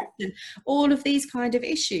 Because of all of these kind of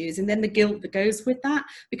issues. And then the guilt that goes with that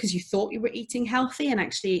because you thought you were eating healthy and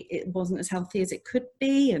actually it wasn't as healthy as it could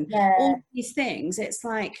be. And all these things, it's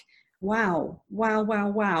like, wow.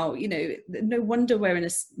 You know, no wonder we're in a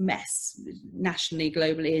mess nationally,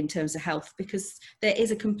 globally in terms of health, because there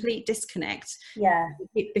is a complete disconnect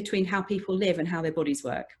between how people live and how their bodies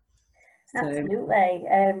work. Absolutely.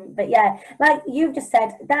 But yeah, like you've just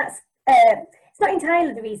said, that's it's not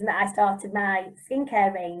entirely the reason that I started my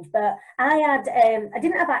skincare range, but I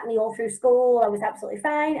didn't have acne all through school. I was absolutely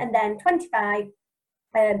fine. And then 25,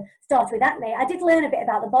 started with acne. I did learn a bit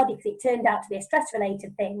about the body because it turned out to be a stress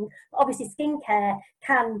related thing. But obviously skincare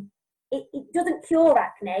it doesn't cure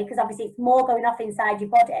acne because obviously it's more going off inside your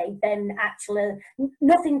body than actually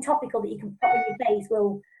nothing topical that you can put on your face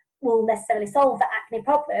will necessarily solve the acne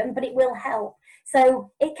problem, but it will help.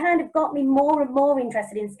 So it kind of got me more and more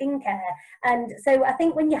interested in skincare. And so I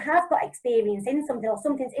think when you have got experience in something or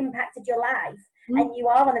something's impacted your life and you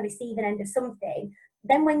are on the receiving end of something,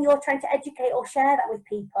 then when you're trying to educate or share that with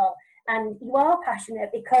people, and you are passionate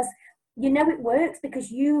because you know it works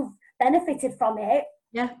because you've benefited from it.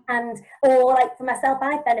 Yeah. And, or like for myself,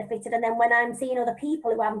 I've benefited. And then when I'm seeing other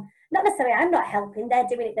people who I'm not helping, they're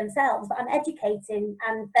doing it themselves, but I'm educating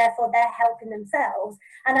and therefore they're helping themselves.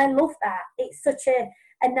 And I love that. It's such a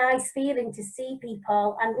nice feeling to see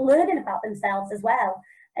people and learning about themselves as well.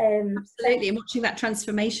 Absolutely, and watching that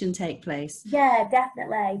transformation take place. Yeah,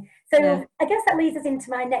 definitely. So I guess that leads us into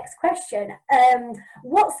my next question.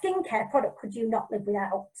 What skincare product could you not live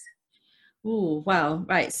without? Oh, wow.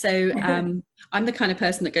 Right. So I'm the kind of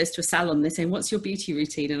person that goes to a salon, they're saying, what's your beauty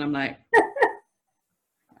routine? And I'm like,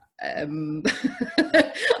 I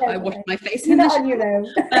wash my face in your own.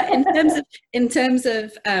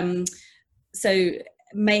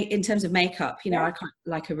 in terms of makeup, you know, I quite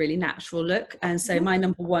like a really natural look, and so my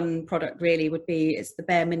number one product really would be, it's the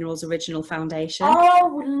Bare Minerals Original Foundation.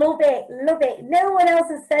 Oh, love it. No one else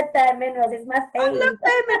has said Bare Minerals. It's my favourite. I love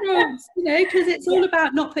Bare Minerals, you know, because it's all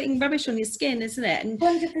about not putting rubbish on your skin, isn't it? And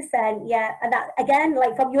 100%, yeah. And that, again,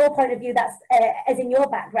 like from your point of view, that's as in your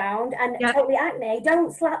background, and totally acne,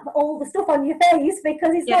 don't slap all the stuff on your face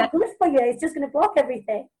because it's not good for you. It's just going to block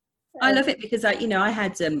everything. I love it because I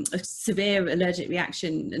had a severe allergic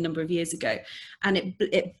reaction a number of years ago, and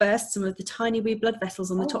it burst some of the tiny wee blood vessels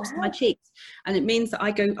on the tops of my cheeks, and it means that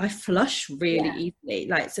I flush really easily.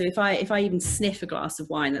 Like, so if I even sniff a glass of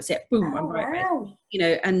wine, that's it, boom, I'm right red. You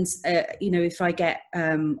know, and you know, if I get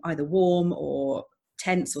either warm or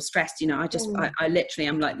tense or stressed, you know, I literally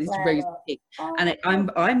am like this rose pink, and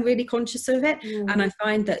I'm really conscious of it, and I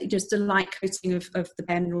find that just a light coating of the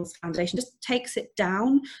Bare Minerals foundation just takes it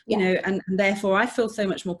down, you know, and therefore I feel so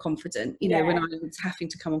much more confident, you know, when I'm having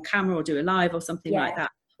to come on camera or do a live or something like that,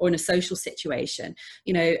 or in a social situation,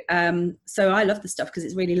 you know. So I love the stuff because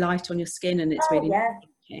it's really light on your skin, and it's really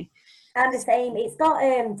okay. And the same, it's got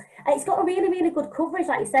a really, really good coverage.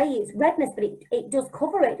 Like you say, it's redness, but it does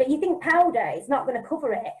cover it. But you think powder, it's not going to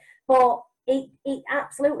cover it, but it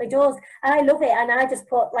absolutely does. And I love it. And I just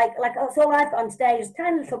put like so all I've got on today is a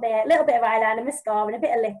tiny little bit of eyeliner, mascara, and a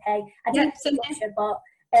bit of lippy. I do blusher,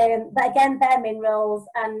 but again, Bare Minerals,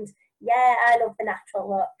 and I love the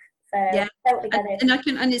natural look. So totally get it.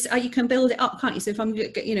 And you can build it up, can't you? So if I'm,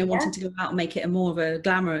 you know, wanting to go out and make it a more of a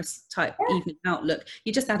glamorous type evening outlook,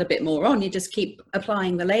 you just add a bit more on. You just keep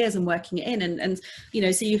applying the layers and working it in, and you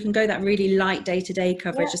know, so you can go that really light day-to-day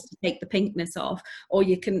coverage just to take the pinkness off, or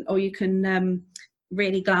you can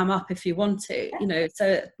really glam up if you want to, you know.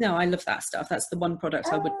 So no, I love that stuff. That's the one product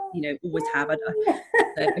I would, you know, always have.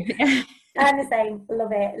 I'm the same.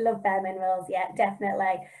 Love it. Love Bare Minerals. Yeah,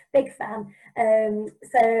 definitely. Big fan.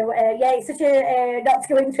 It's such a not to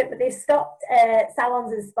go into it, but they've stopped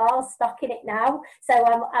salons and spas stocking it now. So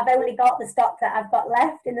I've only got the stock that I've got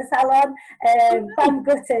left in the salon. But I'm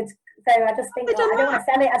gutted. So I just think I don't want to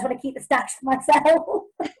sell it. I just want to keep the stash for myself.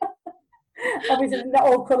 Obviously, not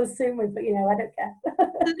all colours soon with, but you know, I don't care.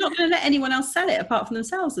 They're not going to let anyone else sell it apart from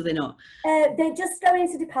themselves, are they not? They're just going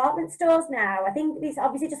into department stores now. I think it's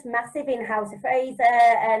obviously just massive in House of Fraser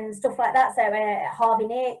and stuff like that. So Harvey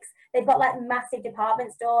Nicks, they've got like massive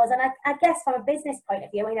department stores. And I guess from a business point of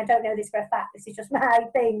view, I mean, I don't know this for a fact, this is just my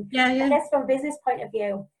thing. I guess from a business point of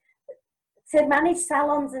view, to manage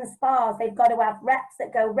salons and spas, they've got to have reps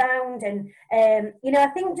that go round. And, you know, I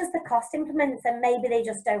think just the cost implements, and maybe they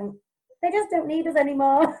just don't need us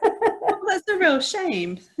anymore. That's a real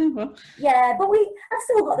shame. Yeah, but I've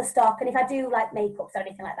still got the stock, and if I do like makeups or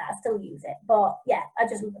anything like that, I still use it. But yeah, I'm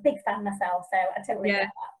just a big fan myself, so I totally get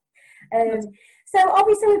that. So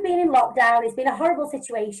obviously we've been in lockdown. It's been a horrible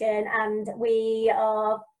situation, and we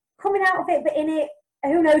are coming out of it, but in it,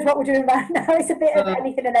 who knows what we're doing right now. It's a bit of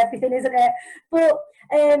anything and everything, isn't it? But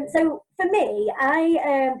so for me,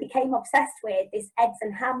 I became obsessed with this eggs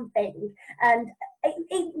and ham thing, and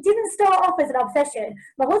it didn't start off as an obsession.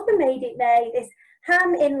 My husband made this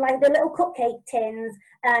ham in like the little cupcake tins,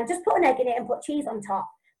 and just put an egg in it and put cheese on top.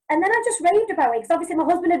 And then I just raved about it, because obviously my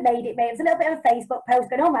husband had made it. It was a little bit of a Facebook post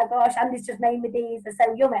going, oh my gosh, Andy's just made me these, they're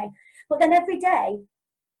so yummy. But then every day,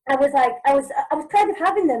 I was proud of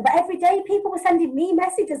having them, but every day people were sending me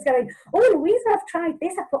messages going, oh, Louisa, I've tried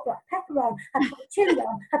this, I put black pepper on, I put chili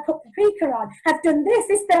on, I put paprika on, I've done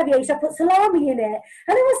this variation, I put salami in it.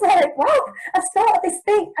 And it was like, wow, I've started this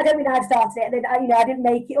thing. I don't mean I've started it, and then I didn't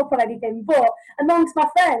make it up or anything, but amongst my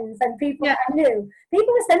friends and people that I knew,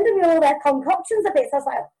 people were sending me all their concoctions of it. So I was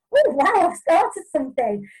like, oh wow, I've started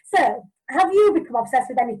something. So have you become obsessed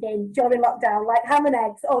with anything during lockdown, like ham and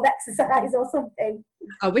eggs or exercise or something?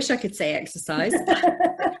 I wish I could say exercise.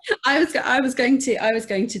 I was going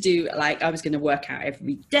to do, like, I was going to work out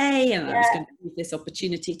every day, and I was going to use this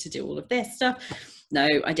opportunity to do all of this stuff. No,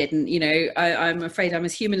 I didn't. You know, I'm afraid I'm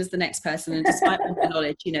as human as the next person, and despite my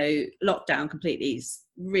knowledge, you know, lockdown completely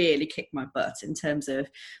really kicked my butt in terms of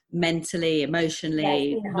mentally,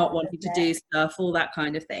 emotionally, not wanting to do stuff, all that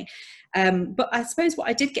kind of thing. But I suppose what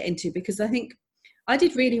I did get into, because I think I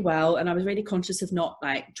did really well, and I was really conscious of not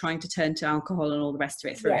like trying to turn to alcohol and all the rest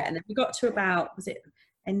of it through it. And then we got to about, was it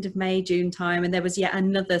end of May, June time, and there was yet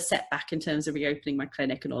another setback in terms of reopening my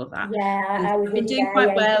clinic and all of that. I've been doing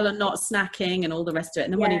quite well and not snacking and all the rest of it.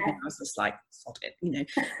 And then one evening I was just like, sod it, you know.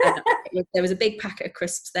 There was a big packet of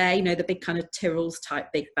crisps there, you know, the big kind of Tyrrell's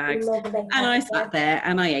type big bags. And I sat there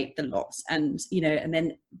and I ate the lots, and you know, and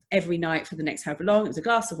then every night for the next however long, it was a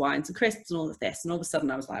glass of wine, some crisps and all of this, and all of a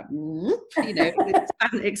sudden I was like, you know,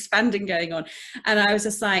 expanding going on, and I was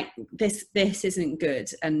just like, this isn't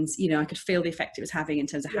good. And you know, I could feel the effect it was having in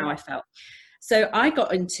terms of how I felt. So I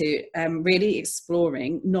got into really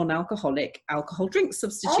exploring non-alcoholic alcohol drink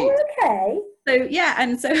substitutes. So yeah,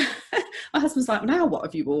 and so my husband's like, now what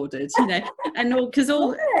have you ordered? You know, and all, because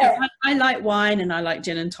all I like wine and I like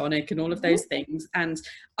gin and tonic and all of those things, and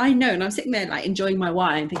I know, and I'm sitting there like enjoying my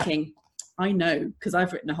wine, thinking, I know, because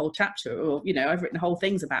I've written a whole chapter, or you know, I've written whole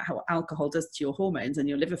things about how alcohol does to your hormones and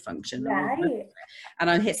your liver function. And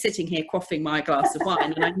I'm sitting here quaffing my glass of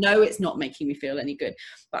wine, and I know it's not making me feel any good.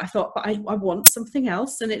 But I thought, but I want something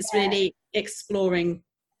else, and it's really exploring,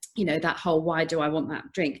 you know, that whole why do I want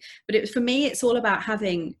that drink. But for me, it's all about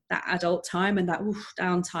having that adult time and that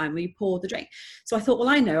down time where you pour the drink. So I thought, well,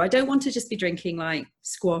 I know I don't want to just be drinking like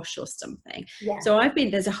squash or something. So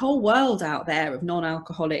there's a whole world out there of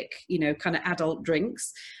non-alcoholic, you know, kind of adult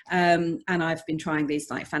drinks, and I've been trying these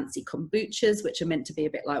like fancy kombuchas, which are meant to be a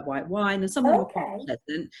bit like white wine, and some of them are quite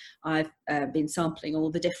pleasant. I've been sampling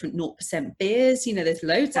all the different 0% beers, you know, there's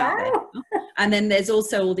loads out there now. And then there's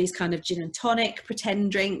also all these kind of gin and tonic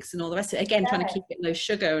pretend drinks and all the rest of it, again trying to keep it low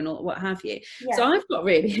sugar and all, what have you. So I've got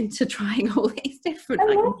really into trying all these different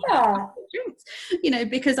drinks, you know,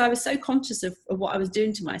 because I was so conscious of what I was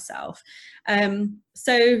doing to myself.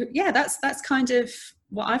 So yeah, that's kind of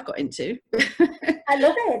what I've got into. I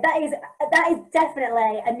love it. That is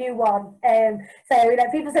definitely a new one. So you know,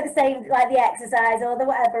 people say the same, like the exercise or the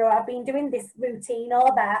whatever, or I've been doing this routine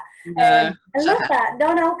or that. I love that,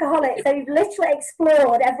 non-alcoholic. So you've literally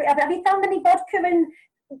explored every. Have you found any vodka and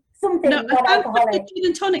something non-alcoholic? Gin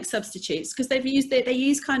and tonic substitutes, because they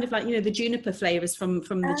use kind of like, you know, the juniper flavors from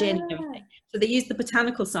the gin and everything. So they use the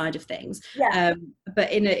botanical side of things,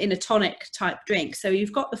 but in a tonic type drink. So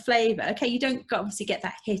you've got the flavor. Okay, you don't obviously get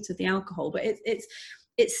that hit of the alcohol, but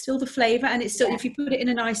it's still the flavor, and it's still, if you put it in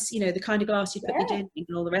a nice, you know, the kind of glass you put your gin in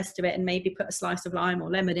and all the rest of it, and maybe put a slice of lime or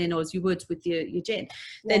lemon in, or as you would with your gin,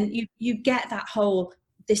 then you get that whole,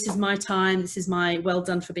 this is my time, this is my well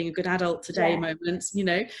done for being a good adult today moments, you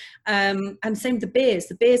know. And same with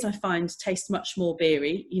the beers I find taste much more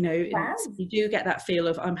beery, you know. You do get that feel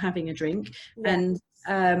of I'm having a drink, and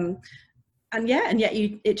yet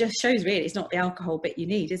it just shows really it's not the alcohol bit you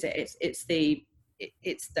need, is it?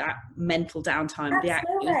 It's that mental downtime,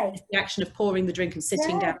 the action of pouring the drink and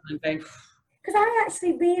sitting down and going. Because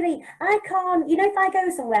I can't, you know, if I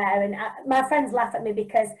go somewhere and my friends laugh at me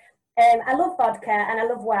because I love vodka and I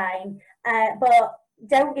love wine, but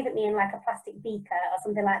don't give it me in like a plastic beaker or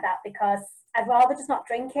something like that, because I'd rather just not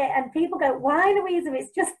drink it. And people go, why, Louisa,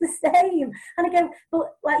 it's just the same. And I go,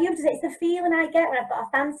 but like you have to say, it's the feeling I get when I've got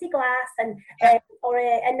a fancy glass and or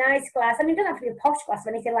a nice glass. I mean, it doesn't have to be a posh glass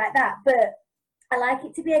or anything like that, but I like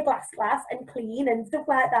it to be a glass and clean and stuff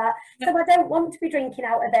like that. So I don't want to be drinking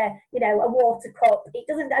out of a water cup.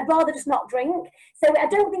 I'd rather just not drink. So I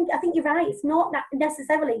think you're right. It's not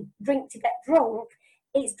necessarily drink to get drunk.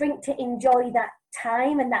 It's drink to enjoy that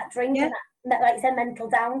time and that drink and that, like you said,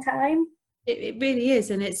 mental downtime. It really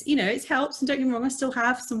is, and it's, you know, it helps. And don't get me wrong, I still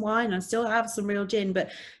have some wine, I still have some real gin,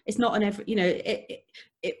 but it's not an every, you know,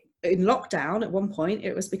 in lockdown at one point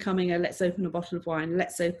it was becoming a let's open a bottle of wine,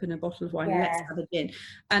 let's have a gin,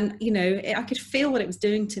 and you know, I could feel what it was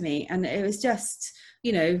doing to me, and it was just,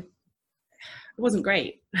 you know, it wasn't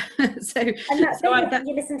great. You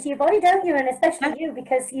listen to your body, don't you? And especially you,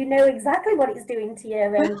 because you know exactly what it's doing to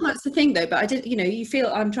you. Well, that's the thing though, but I did, you know, you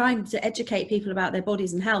feel I'm trying to educate people about their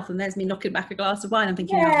bodies and health, and there's me knocking back a glass of wine. I'm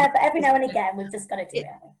thinking, but every now and again we've just got to do it.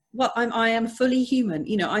 Well, I am fully human,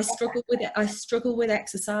 you know. I struggle with it. I struggle with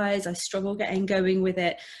exercise. I struggle getting going with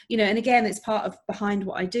it, you know. And again, it's part of behind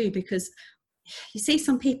what I do, because you see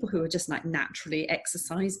some people who are just like naturally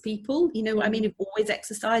exercise people, you know what I mean, who've always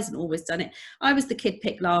exercised and always done it. I was the kid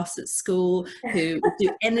picked last at school who would do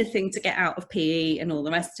anything to get out of PE and all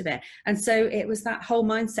the rest of it. And so it was that whole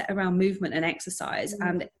mindset around movement and exercise,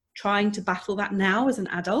 and trying to battle that now as an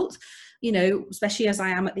adult, you know, especially as I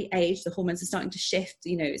am at the age, the hormones are starting to shift,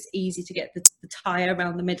 you know, it's easy to get the tire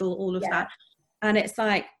around the middle, all of that. And it's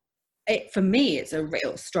like, for me, it's a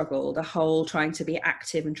real struggle, the whole trying to be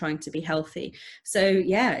active and trying to be healthy. So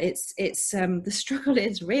yeah, it's the struggle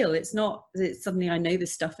is real. It's suddenly I know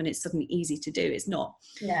this stuff and it's suddenly easy to do. It's not,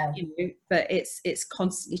 you know, but it's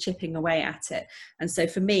constantly chipping away at it. And so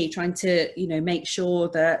for me, trying to, you know, make sure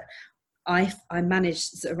that I manage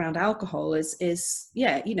around alcohol is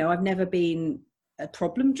you know, I've never been a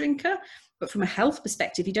problem drinker, but from a health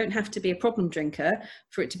perspective, you don't have to be a problem drinker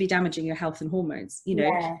for it to be damaging your health and hormones, you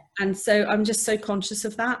know. And so I'm just so conscious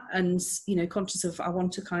of that, and, you know, conscious of, I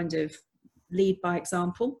want to kind of lead by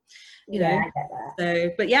example, you know. I get that.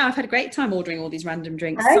 So, but yeah, I've had a great time ordering all these random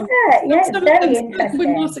drinks. Some it's very interesting. With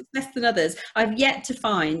more success than others. I've yet to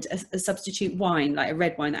find a substitute wine, like a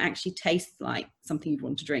red wine, that actually tastes like something you'd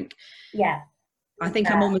want to drink. I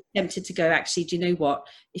think I'm almost tempted to go, actually, do you know what?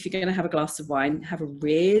 If you're going to have a glass of wine, have a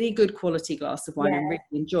really good quality glass of wine and really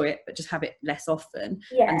enjoy it, but just have it less often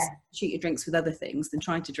and shoot your drinks with other things than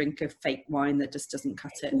trying to drink a fake wine that just doesn't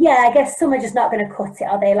cut it. Yeah, I guess some are just not going to cut it,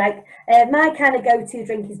 are they? Like, my kind of go-to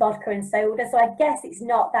drink is vodka and soda, so I guess it's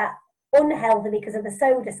not that unhealthy because of the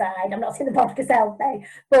soda side. I'm not saying the vodka's healthy,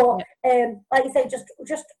 but like you say,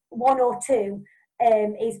 just one or two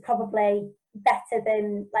is probably better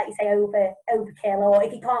than, like you say, overkill. Or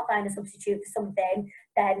if you can't find a substitute for something,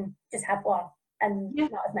 then just have one and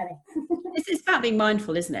not as many. It's about being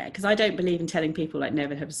mindful, isn't it? Because I don't believe in telling people like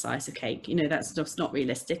never have a slice of cake, you know, that's just not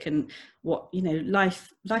realistic. And what, you know,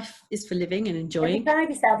 life is for living and enjoying. You drive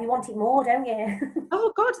yourself, you want it more, don't you?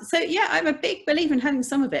 Oh God. So yeah, I'm a big believer in having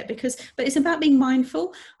some of it, but it's about being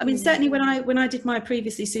mindful. I mean, certainly when I did my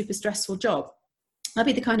previously super stressful job, I'd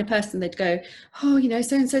be the kind of person they'd go, oh, you know,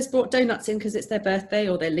 so-and-so's brought donuts in because it's their birthday,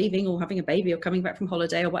 or they're leaving or having a baby or coming back from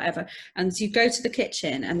holiday or whatever. And you go to the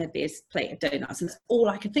kitchen and there'd be a plate of donuts, and that's all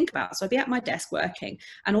I could think about. So I'd be at my desk working,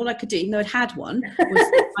 and all I could do, even though I'd had one,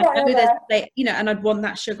 was I'd go, there's a plate, you know, and I'd want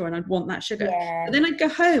that sugar and I'd want that sugar. And then I'd go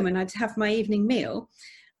home and I'd have my evening meal,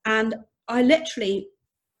 and I literally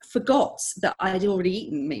forgot that I'd already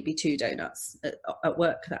eaten maybe 2 donuts at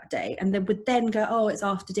work that day, and then would then go, oh, it's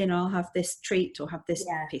after dinner, I'll have this treat or have this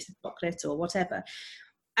piece of chocolate or whatever.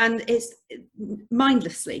 And it's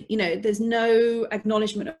mindlessly, you know, there's no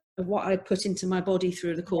acknowledgement of what I put into my body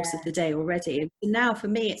through the course of the day already. And now for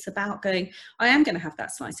me, it's about going, I am going to have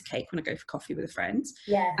that slice of cake when I go for coffee with a friend,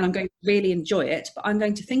 and I'm going to really enjoy it, but I'm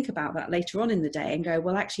going to think about that later on in the day and go,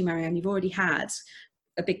 well, actually, Marianne, you've already had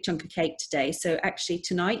a big chunk of cake today, so actually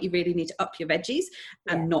tonight you really need to up your veggies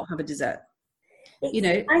and not have a dessert. You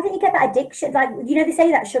know, I think you get that addiction, like, you know, they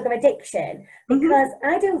say that sugar addiction, because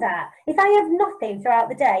I do that. If I have nothing throughout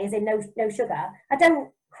the day, as in no sugar, I don't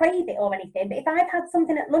crave it or anything. But if I've had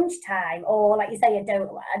something at lunchtime, or like you say, I don't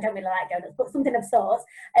really like donuts, but something of sorts,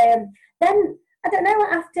 then I don't know,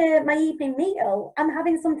 after my evening meal, I'm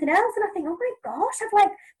having something else, and I think, oh my gosh, I've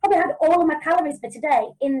like probably had all of my calories for today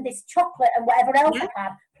in this chocolate and whatever else I've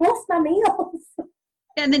had, plus my meals.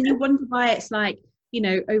 And then you wonder why it's like, you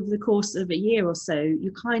know, over the course of a year or so,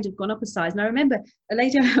 you kind of gone up a size. And I remember a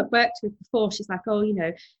lady I worked with before, she's like, oh, you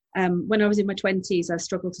know, when I was in my 20s, I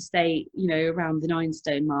struggled to stay, you know, around the 9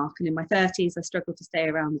 stone mark. And in my 30s, I struggled to stay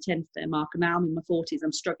around the 10 stone mark. And now I'm in my 40s,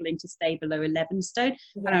 I'm struggling to stay below 11 stone.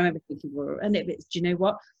 And I remember thinking, well, and do you know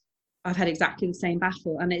what? I've had exactly the same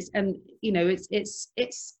battle. And you know, it's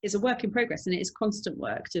a work in progress, and it is constant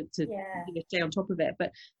work to you know, stay on top of it.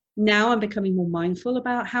 But now I'm becoming more mindful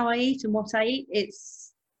about how I eat and what I eat. It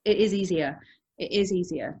is easier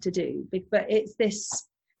to do, but it's this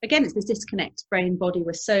disconnect, brain, body.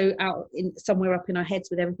 We're so out in somewhere up in our heads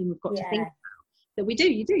with everything we've got to think about,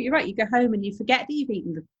 that you're right, you go home and you forget that you've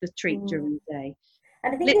eaten the treat during the day.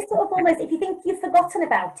 And I think it's sort of almost, if you think you've forgotten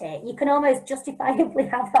about it, you can almost justifiably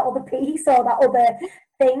have that other piece or that other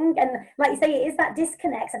thing. And like you say, it is that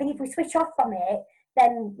disconnect. I think if we switch off from it,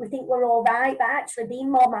 then we think we're all right, but actually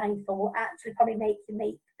being more mindful will actually probably make you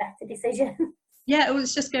make better decisions. Yeah, it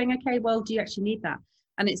was just going, okay, well, do you actually need that?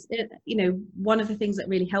 And you know, one of the things that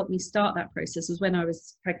really helped me start that process was when I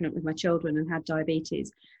was pregnant with my children and had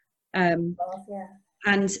diabetes.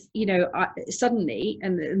 And, you know, suddenly,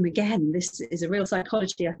 and again, this is a real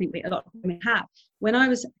psychology I think a lot of women have. When I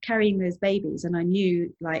was carrying those babies and I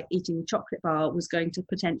knew like eating a chocolate bar was going to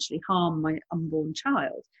potentially harm my unborn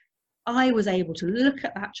child, I was able to look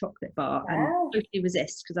at that chocolate bar and Wow. totally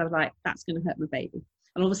resist, because I was like, that's going to hurt my baby.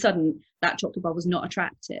 And all of a sudden, that chocolate bar was not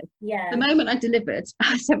attractive. Yeah. The moment I delivered,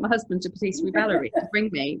 I sent my husband to Patisserie Valerie to bring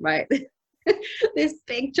me, right, this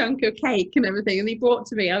big chunk of cake and everything. And he brought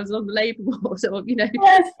to me, I was on the labour ward, or, you know,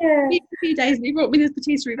 Bless you. a few days, and he brought me this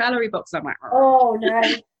Patisserie Valerie box. I'm like, Oh, no.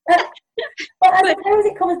 But I suppose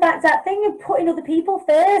it comes back to that thing of putting other people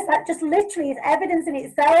first. That just literally is evidence in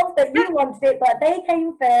itself that you wanted it, but they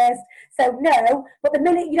came first. So no, but the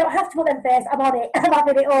minute you don't have to put them first, I'm on it. I'm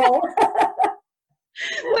having it all.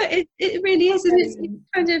 well, it really is, and it's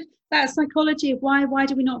kind of that psychology of why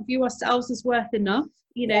do we not view ourselves as worth enough,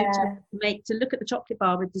 you know, to look at the chocolate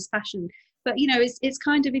bar with dispassion. But you know, it's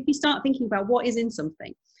kind of, if you start thinking about what is in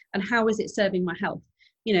something and how is it serving my health,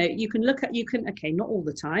 you know, you can okay, not all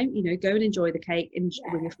the time, you know, go and enjoy the cake,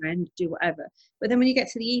 with your friend, do whatever. But then when you get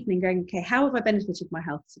to the evening, going, okay, how have I benefited my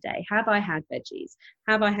health today? Have I had veggies?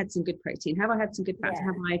 Have I had some good protein? Have I had some good fats?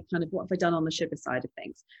 Have I what have I done on the sugar side of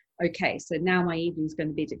things? Okay, so now my evening's going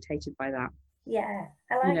to be dictated by that. Yeah,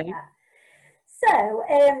 I like that. So,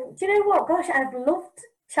 do you know what? Gosh, I've loved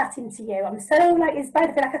chatting to you. I'm so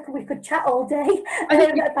inspired. I feel like we could chat all day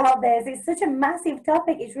about this. It's such a massive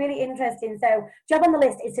topic. It's really interesting. So job on the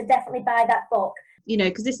list is to definitely buy that book. You know,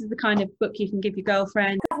 because this is the kind of book you can give your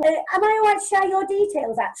girlfriend. Am I all right to share your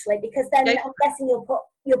details actually? Because then I'm guessing you'll put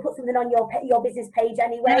something on your business page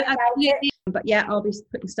anyway. No, absolutely. But yeah, I'll be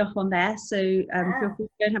putting stuff on there. So feel free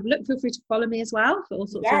to go and have a look. Feel free to follow me as well for all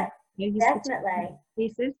sorts of definitely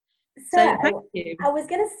pieces. So thank you. I was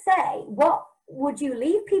going to say, what would you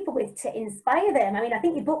leave people with to inspire them? I mean, I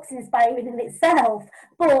think your book's inspiring in itself,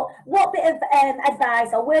 but what bit of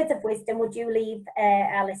advice or words of wisdom would you leave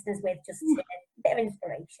our listeners with, just a bit of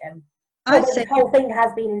inspiration? I'd say the whole thing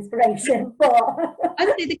has been inspiration, but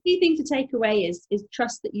I'd say the key thing to take away is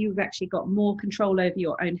trust that you've actually got more control over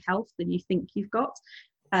your own health than you think you've got,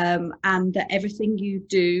 and that everything you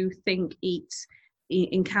do, think, eat,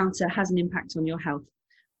 encounter has an impact on your health.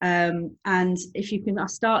 And if you can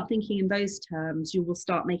start thinking in those terms, you will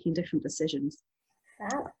start making different decisions.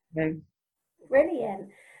 Brilliant.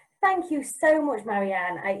 Thank you so much,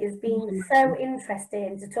 Marianne. It has been so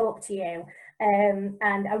interesting to talk to you.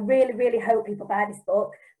 And I really, really hope people buy this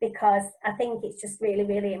book, because I think it's just really,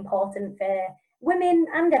 really important for women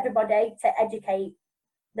and everybody to educate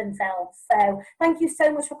themselves. So thank you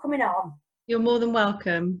so much for coming on. You're more than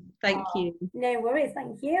welcome. Thank you. No worries.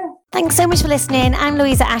 Thank you. Thanks so much for listening. I'm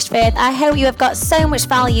Louisa Ashford. I hope you have got so much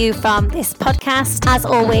value from this podcast. As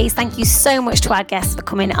always, thank you so much to our guests for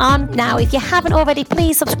coming on. Now, if you haven't already,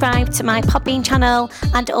 please subscribe to my Podbean channel,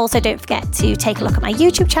 and also don't forget to take a look at my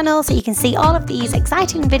YouTube channel so you can see all of these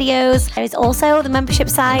exciting videos. There is also the membership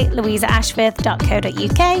site,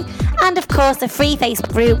 louisaashford.co.uk, and of course the free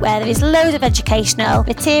Facebook group where there is loads of educational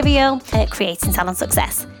material creating salon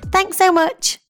success. Thanks so much.